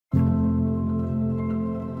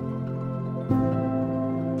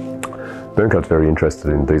Byrnecut's very interested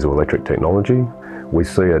in diesel electric technology. We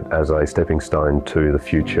see it as a stepping stone to the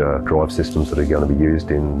future drive systems that are going to be used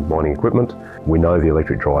in mining equipment. We know the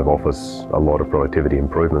electric drive offers a lot of productivity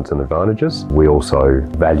improvements and advantages. We also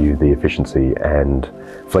value the efficiency and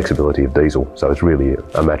flexibility of diesel, so it's really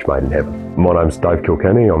a match made in heaven. My name's Dave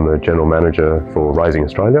Kilkenny. I'm the General Manager for Raising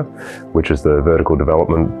Australia, which is the vertical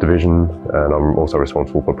development division, and I'm also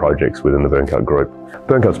responsible for projects within the Byrnecut group.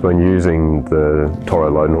 Byrnecut's been using the Toro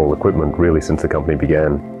load and haul equipment really since the company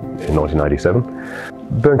began in 1987.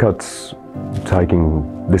 Byrnecut's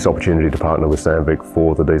taking this opportunity to partner with Sandvik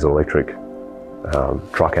for the diesel electric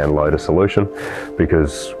truck and loader solution,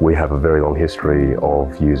 because we have a very long history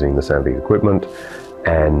of using the Sandvik equipment,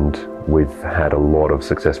 and we've had a lot of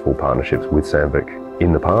successful partnerships with Sandvik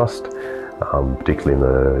in the past, particularly in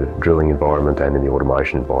the drilling environment and in the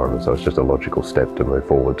automation environment, so it's just a logical step to move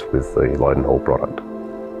forwards with the load and haul product.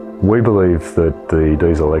 We believe that the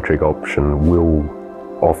diesel electric option will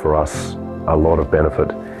offer us a lot of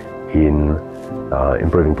benefit in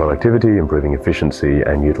improving productivity, improving efficiency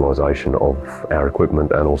and utilisation of our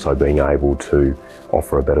equipment, and also being able to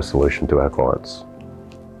offer a better solution to our clients.